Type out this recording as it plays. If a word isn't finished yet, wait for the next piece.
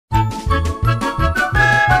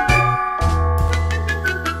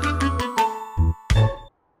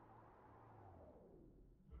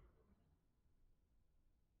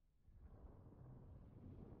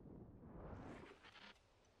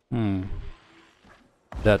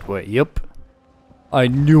That way, yep. I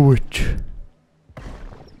knew it.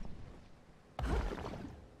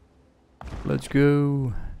 Let's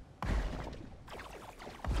go.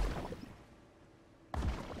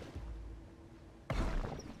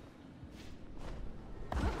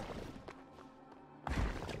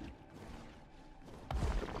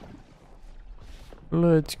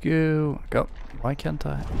 Let's go. Go. Why can't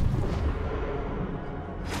I?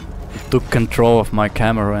 It took control of my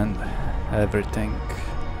camera and everything.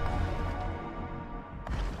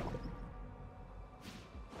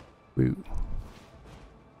 Woo.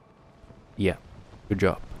 Yeah. Good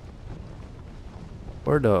job.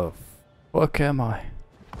 Where the fuck am I?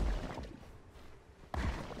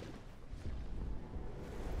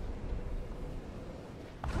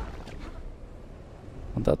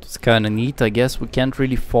 Well, that was kinda neat. I guess we can't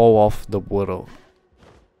really fall off the water.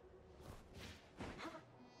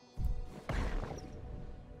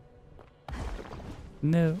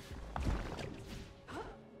 No.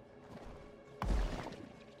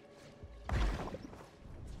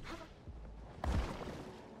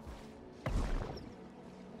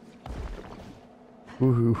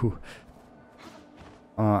 Woohoo.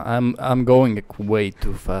 I'm going like way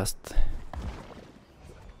too fast.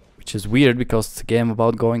 Which is weird because it's a game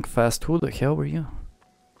about going fast. Who the hell were you?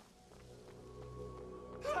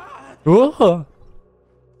 Oh!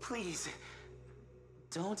 Please,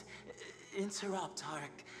 don't interrupt our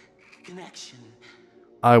connection.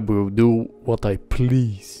 I will do what I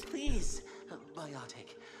please. Please,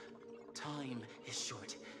 Biotic. Time is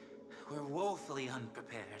short. We're woefully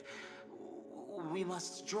unprepared. We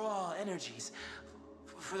must draw energies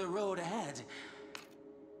for the road ahead.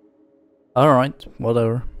 Alright,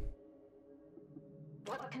 whatever.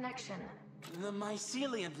 What connection? The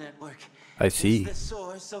Mycelium network. I see. Is the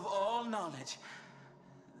source of all knowledge.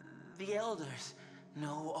 The elders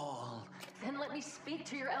know all. Then let me speak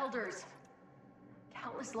to your elders.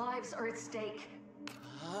 Countless lives are at stake.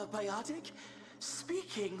 Biotic?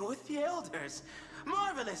 Speaking with the elders.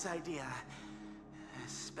 Marvelous idea.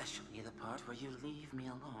 Especially the part where you leave me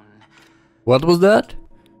alone. What was that?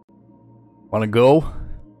 Wanna go?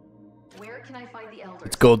 Where can I find the elders?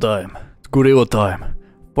 It's go time. It's gorilla time.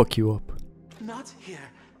 Fuck you up. Not here.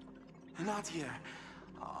 Not here.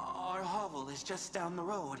 Our hovel is just down the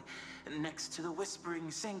road, next to the Whispering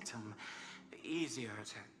Sanctum. Easier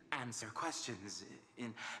to answer questions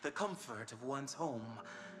in the comfort of one's home.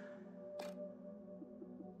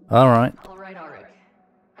 Alright. Alright, Arik.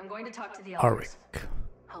 I'm going to talk to the elders. Arik.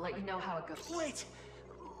 I'll let you know how it goes. Wait!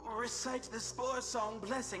 Recite the Spore Song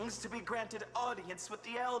blessings to be granted audience with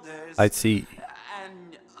the elders. I see.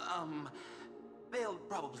 And, they'll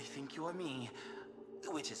probably think you're me,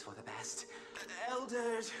 which is for the best.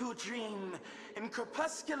 Elders who dream in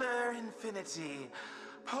crepuscular infinity,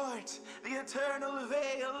 part the eternal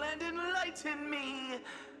veil and enlighten me.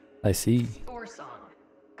 I see. Spore song.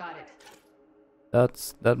 Got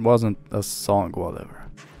it. That wasn't a song, whatever.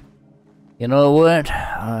 You know what?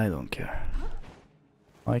 I don't care.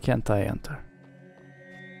 Why can't I enter?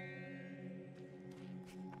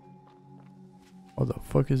 What the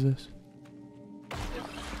fuck is this?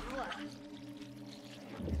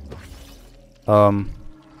 The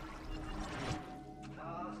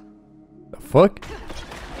fuck?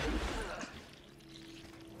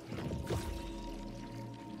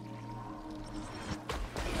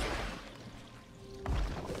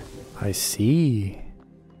 I see.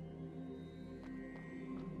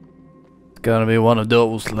 It's gonna be one of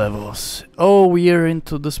those levels. Oh, we're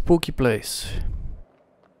into the spooky place.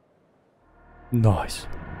 Nice.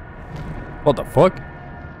 What the fuck?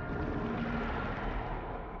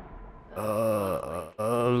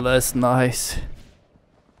 Less nice.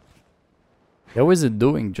 How is it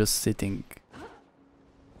doing just sitting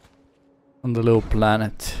on the little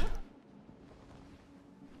planet?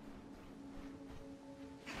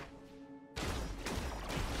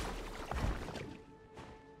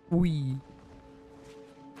 Wee.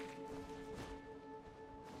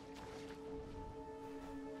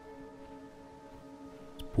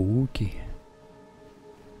 Spooky.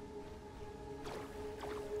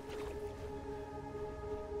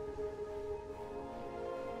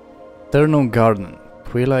 Eternal Garden,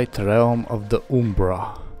 Twilight Realm of the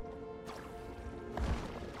Umbra.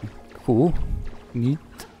 Cool. Neat.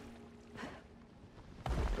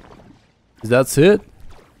 That's it?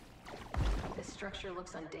 This structure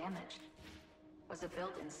looks undamaged. Was it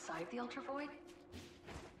built inside the Ultra Void?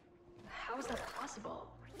 How is that possible?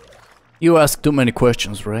 You ask too many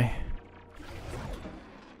questions, Ray.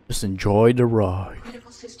 Just enjoy the ride.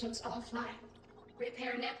 Critical systems offline.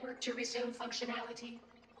 Repair network to resume functionality.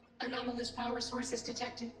 Anomalous power sources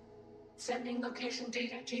detected. Sending location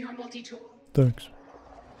data to your multi-tool. Thanks.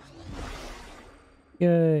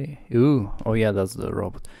 Yay. Ooh. Oh yeah, that's the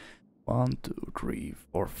robot. 1, 2, 3,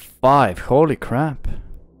 4, 5. Holy crap.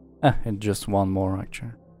 And just one more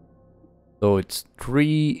actually. So it's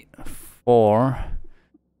 3, 4,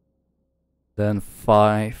 then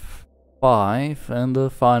 5, 5, and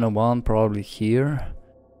the final one probably here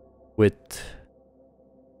with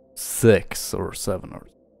 6 or 7 or.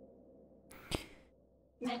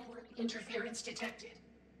 Network interference detected.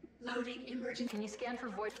 Loading emergency. Can you scan for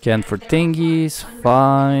void? Scan for thingies.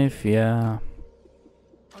 5, yeah.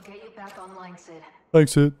 I'll get you back online, Sid.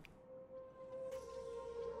 Thanks, Sid.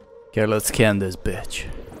 Okay, let's scan this bitch.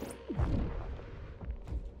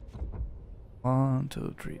 1,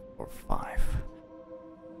 2, 3, 4, 5.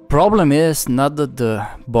 Problem is not that the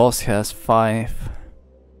boss has 5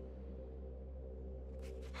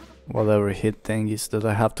 whatever hit thingies that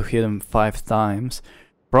I have to hit him 5 times.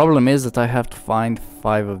 Problem is that I have to find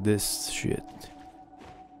 5 of this shit.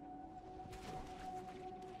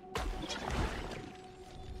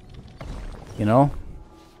 You know?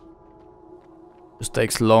 Just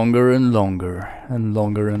takes longer and longer and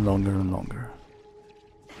longer and longer and longer.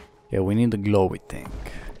 Yeah, we need the glowy thing.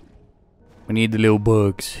 We need the little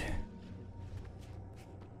bugs.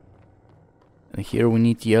 And here we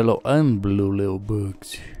need yellow and blue little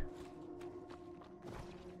bugs.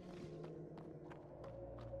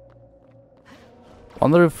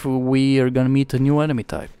 Wonder if we are gonna meet a new enemy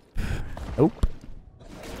type. Nope.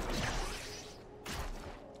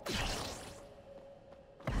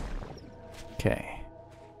 Okay.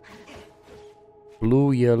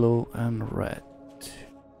 Blue, yellow, and red.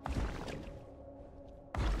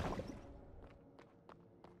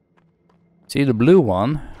 See the blue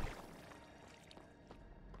one?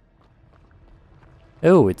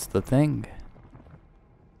 Oh, it's the thing.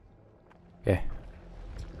 Okay.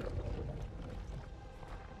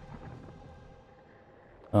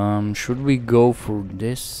 Should we go for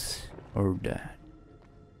this or that?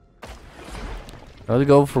 I'll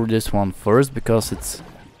go for this one first because it's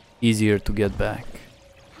easier to get back.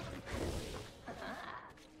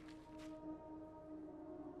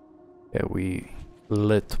 Okay, we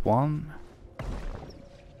lit one.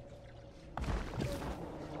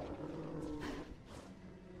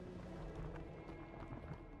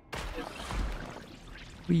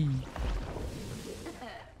 Wee.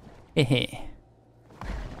 Hehe.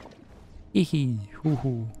 Hehe. Hoo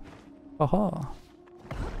hoo. Haha.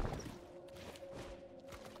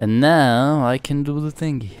 And now I can do the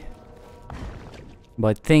thingy.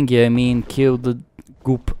 By thingy I mean kill the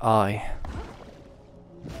goop eye.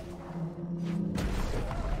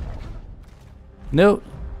 No.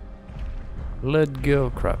 Let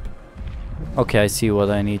go. Crap. Okay, I see what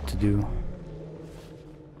I need to do.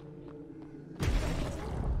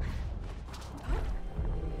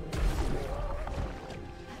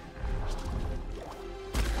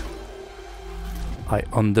 I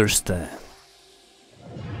understand.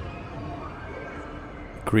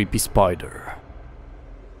 Creepy spider.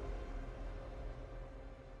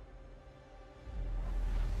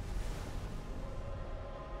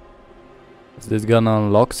 Is this gonna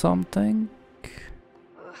unlock something?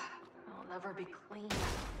 Ugh, I'll never be clean.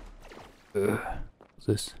 What's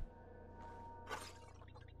this?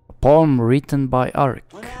 A poem written by Arik.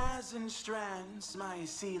 When as in strands my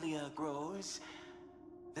cilia grows,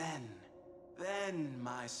 then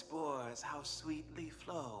my spores how sweetly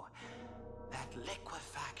flow, that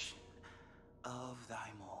liquefaction of thy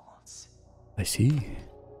molds. I see.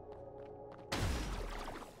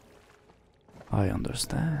 I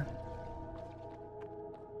understand.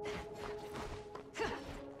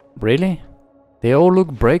 Really? They all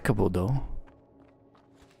look breakable though.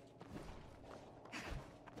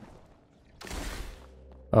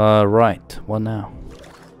 Right. What now?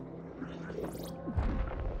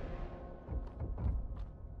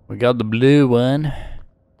 We got the blue one.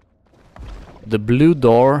 The blue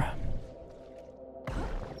door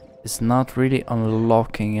is not really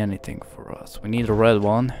unlocking anything for us. We need a red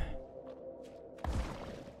one.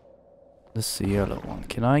 This is the yellow one.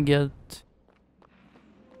 Can I get...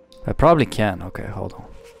 I probably can. Okay, hold on.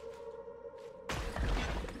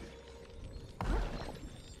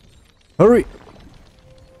 Hurry!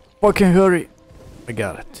 Fucking hurry! I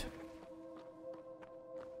got it.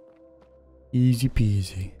 Easy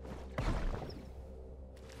peasy.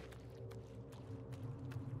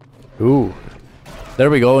 Ooh. There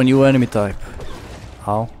we go, a new enemy type.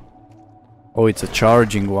 How? Oh, it's a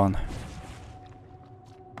charging one.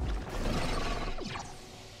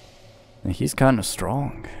 And he's kinda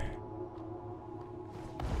strong.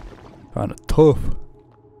 Kinda tough.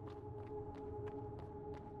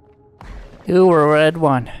 Ooh, a red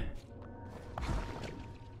one.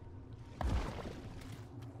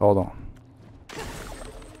 Hold on.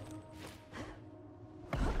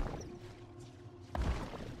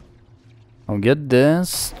 I'll get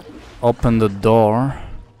this. Open the door.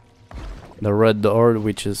 The red door,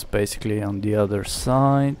 which is basically on the other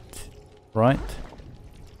side. Right?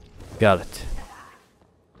 Got it.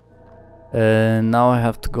 And now I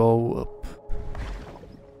have to go up.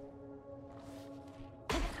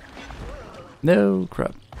 No,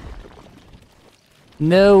 crap.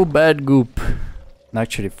 No, bad goop.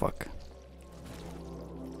 Actually, fuck.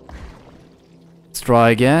 Let's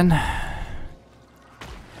try again.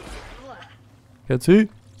 Can't see.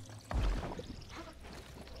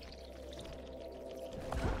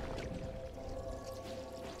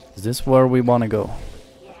 Is this where we want to go?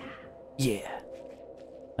 Yeah.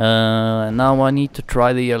 Now I need to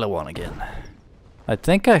try the yellow one again. I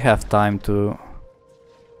think I have time to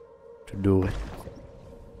do it.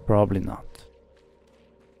 Probably not.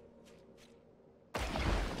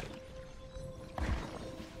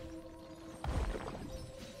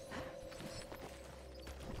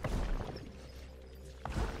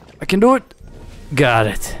 I can do it. Got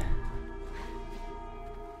it.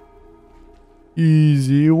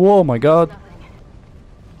 Easy. Oh my god.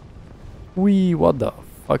 Wee, what the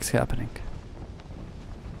fuck's happening?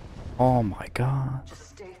 Oh my god. Just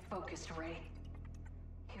stay focused, Ray.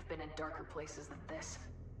 You've been in darker places than this.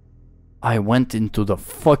 I went into the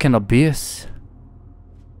fucking abyss.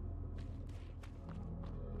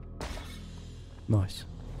 Nice.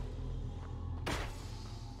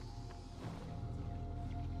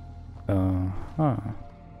 Huh.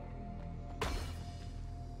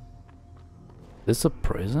 This a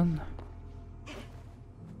prison?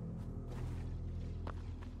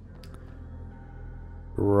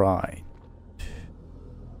 Right.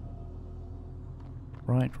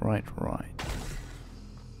 Right.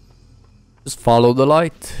 Just follow the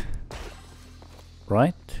light.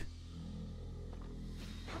 Right?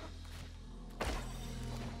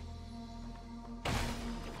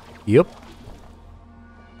 Yep.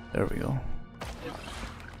 There we go.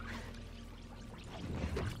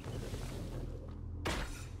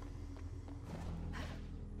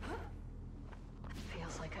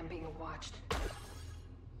 Feels like I'm being watched.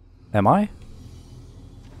 Am I?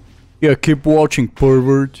 Yeah, keep watching,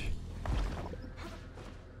 pervert.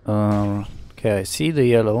 Okay, I see the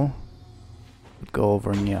yellow. Let's go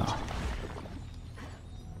over now.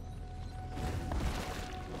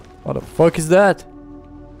 What the fuck is that?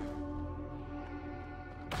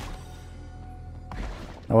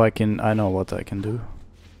 Oh, I know what I can do.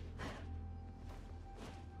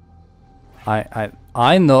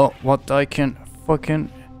 I know what I can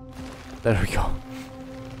fucking... There we go.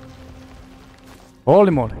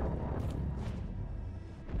 Holy moly.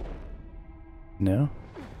 No?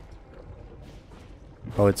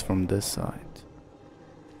 Oh, it's from this side.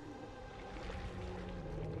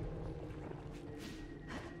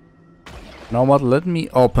 You know what? Let me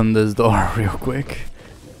open this door real quick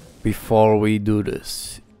before we do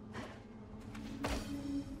this.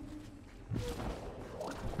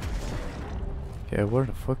 Okay, where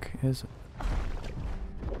the fuck is it?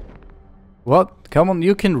 What? Come on,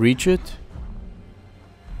 you can reach it?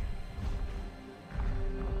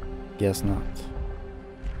 Guess not.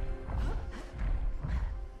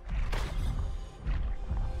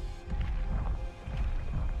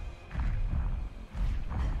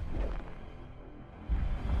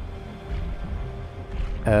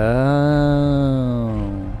 Oh.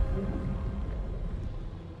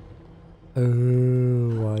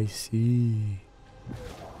 Oh, I see.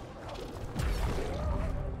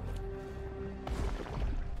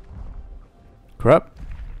 Crap.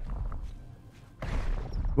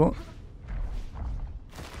 What?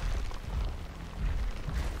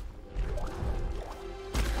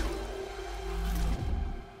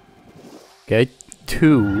 Okay,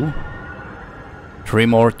 2. 3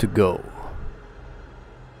 more to go.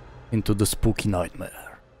 Into the spooky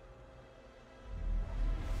nightmare.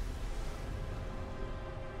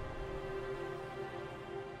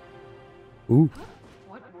 Ooh.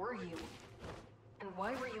 What were you? And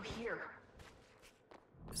why were you here?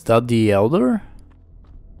 Is that the Elder?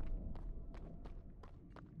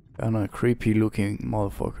 Kinda creepy looking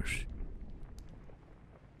motherfuckers.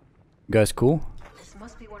 You guys cool? This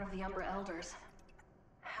must be one of the Umbra Elders.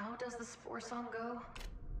 How does the Spore song go?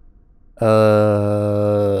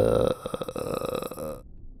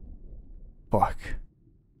 Fuck.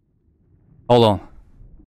 Hold on.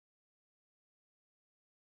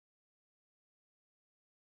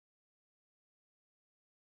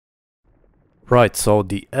 Right, so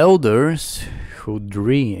the elders who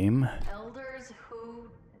dream. Elders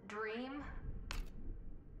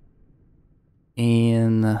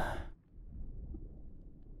in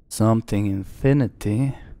something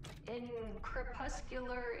infinity. In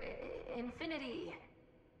crepuscular infinity.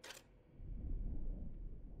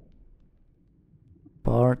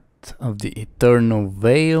 Part of the eternal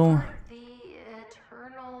veil. The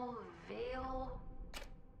eternal veil.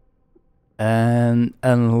 And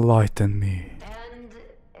enlighten me. And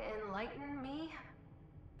enlighten me?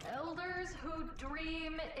 Elders who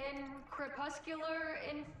dream in crepuscular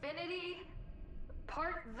infinity?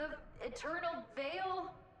 Part the eternal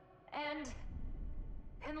veil? And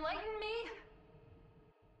enlighten me?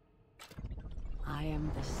 I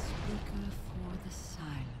am the speaker for the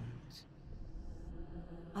silent.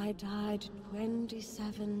 I died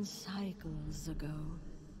 27 cycles ago.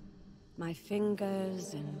 My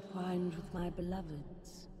fingers entwined with my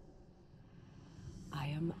beloveds. I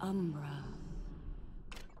am Umbra.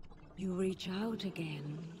 You reach out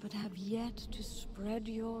again, but have yet to spread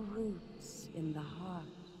your roots in the heart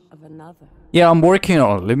of another. Yeah, I'm working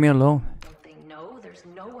on it. Leave me alone. Don't they know there's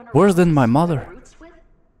no one Worse around than to my spread mother. roots with?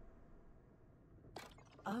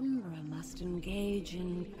 Umbra must engage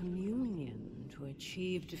in communion to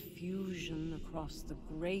achieve diffusion across the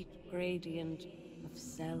great gradient of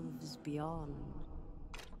selves beyond.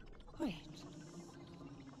 Wait,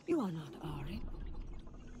 you are not Auric.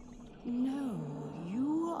 No,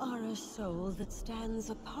 you are a soul that stands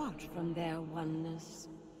apart from their oneness,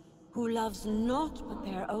 who loves naught but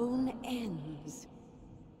their own ends.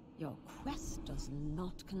 Your quest does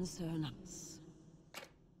not concern us.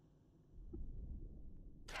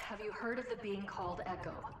 Have you heard of the being called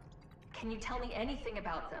Echo? Can you tell me anything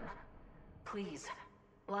about them? Please.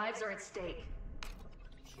 Lives are at stake.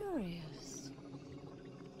 Curious.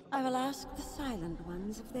 I will ask the Silent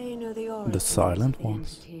Ones if they know the origins The Silent of the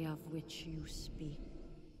Ones. entity of which you speak.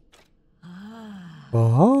 Ah.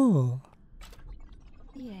 Oh.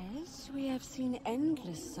 Yes, we have seen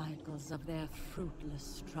endless cycles of their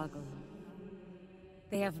fruitless struggle.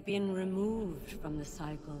 They have been removed from the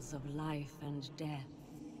cycles of life and death.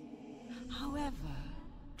 However,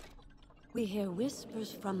 we hear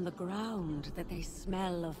whispers from the ground that they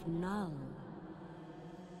smell of Null.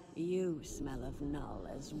 You smell of Null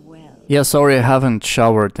as well. Yeah, sorry, I haven't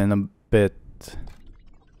showered in a bit.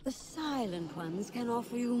 The Silent Ones can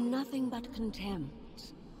offer you nothing but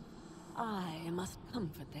contempt. I must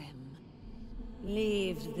comfort them.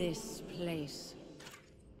 Leave this place.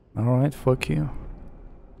 Alright, fuck you.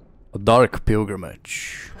 A dark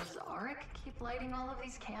pilgrimage. Does Auric keep lighting all of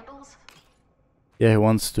these candles? Yeah, he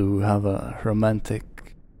wants to have a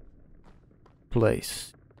romantic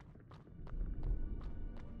place.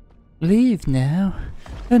 Leave now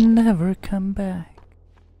and never come back.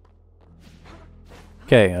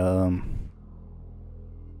 Okay,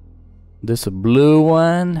 this a blue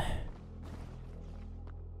one.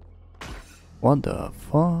 What the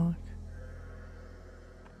fuck?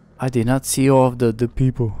 I did not see all of the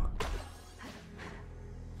people.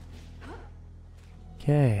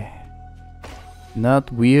 Okay.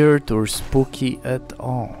 Not weird or spooky at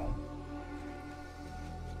all.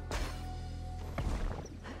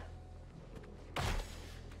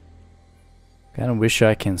 Kinda wish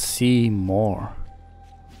I can see more.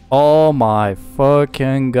 Oh my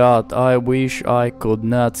fucking god, I wish I could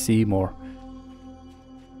not see more.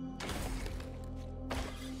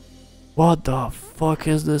 What the fuck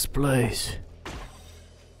is this place?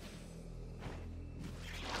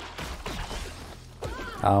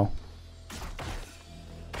 Ow.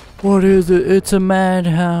 What is it? It's a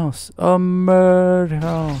madhouse. A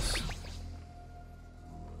madhouse.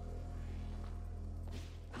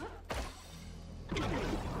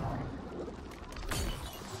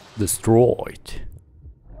 Destroyed.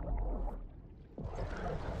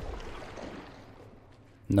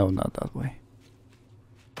 No, not that way.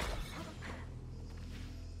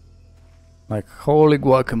 Like holy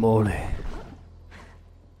guacamole.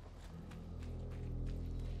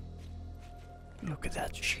 Look at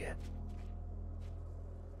that shit.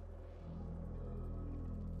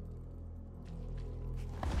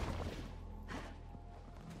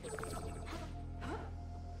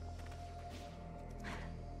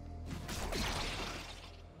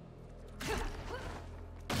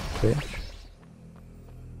 Bitch.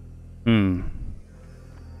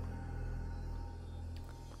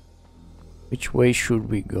 Which way should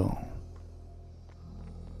we go?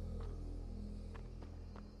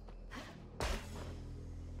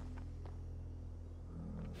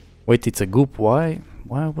 Wait, it's a goop. Why?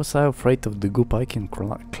 Why was I afraid of the goop? I can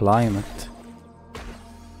climb it.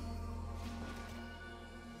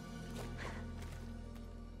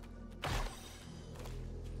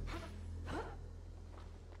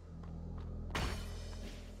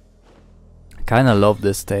 I Kinda love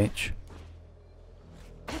this stage.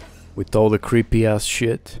 With all the creepy ass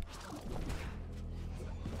shit.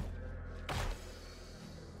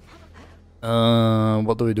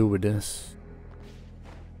 What do we do with this?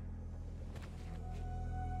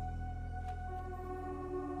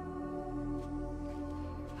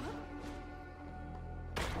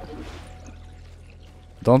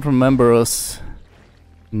 Don't remember us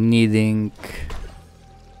needing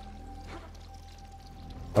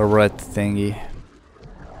a red thingy.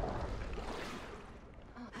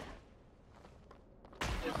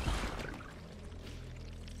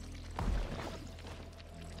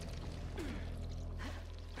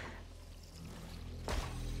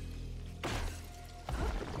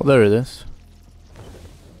 Oh, there it is.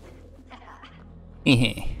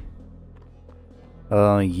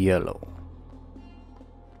 Yellow.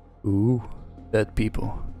 Ooh, dead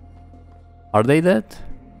people. Are they dead?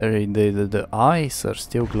 The eyes are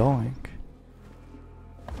still glowing.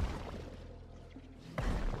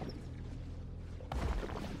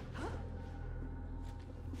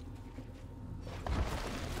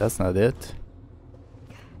 That's not it.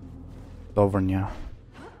 It's over now.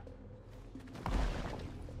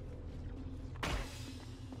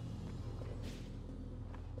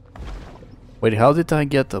 Wait, how did I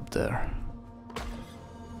get up there?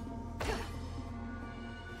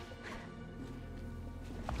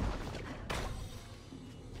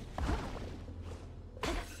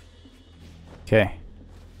 Okay.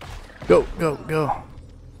 Go, go, go.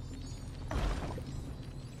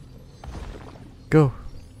 Go.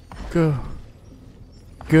 Go.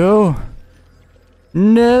 Go.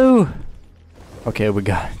 No. Okay, we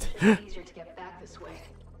got it. Easier to get back this way.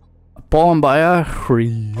 A poem by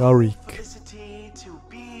Arik. Felicity to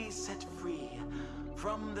be set free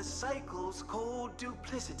from the cycle's cold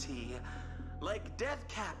duplicity, like death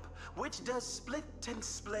cap, which does split and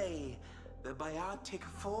splay, the biotic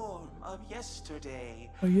form of yesterday.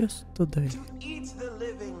 Oh, yesterday. To eat the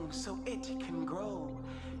living so it can grow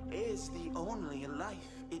is the only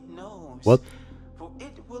life it knows. What? For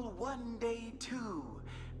it will one day too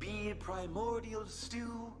be primordial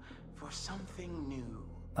stew for something new.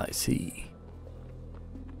 I see.